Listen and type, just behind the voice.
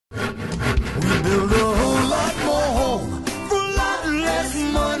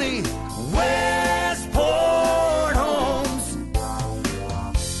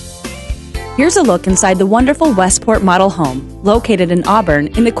Here's a look inside the wonderful Westport model home, located in Auburn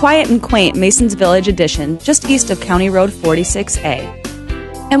in the quiet and quaint Masons Village addition just east of County Road 46A.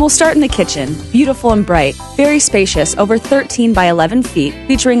 And we'll start in the kitchen, beautiful and bright, very spacious, over 13 by 11 feet,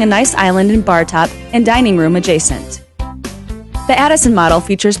 featuring a nice island and bar top and dining room adjacent. The Addison model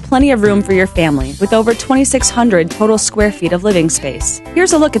features plenty of room for your family, with over 2,600 total square feet of living space.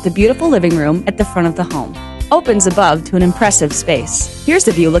 Here's a look at the beautiful living room at the front of the home. Opens above to an impressive space. Here's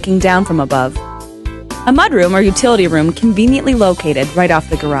the view looking down from above. A mudroom or utility room conveniently located right off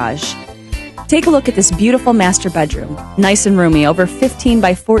the garage. Take a look at this beautiful master bedroom. Nice and roomy, over 15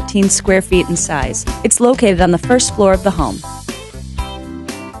 by 14 square feet in size. It's located on the first floor of the home.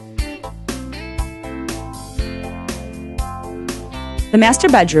 The master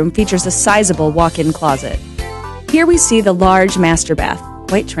bedroom features a sizable walk-in closet. Here we see the large master bath,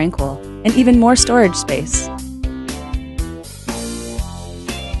 quite tranquil, and even more storage space.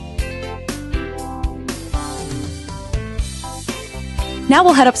 Now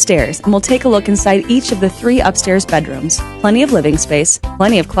we'll head upstairs and we'll take a look inside each of the 3 upstairs bedrooms. Plenty of living space,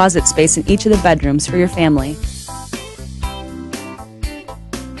 plenty of closet space in each of the bedrooms for your family.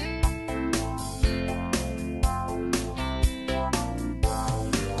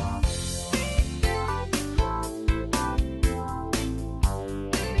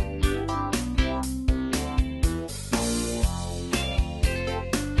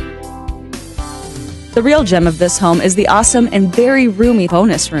 The real gem of this home is the awesome and very roomy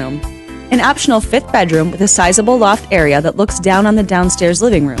bonus room, an optional 5th bedroom with a sizable loft area that looks down on the downstairs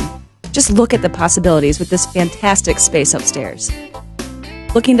living room. Just look at the possibilities with this fantastic space upstairs.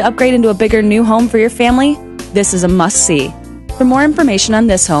 Looking to upgrade into a bigger new home for your family? This is a must-see. For more information on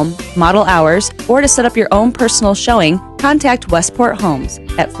this home, model hours, or to set up your own personal showing, contact Westport Homes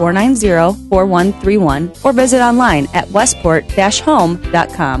at 490-4131 or visit online at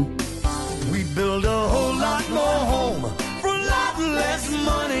westport-home.com. We build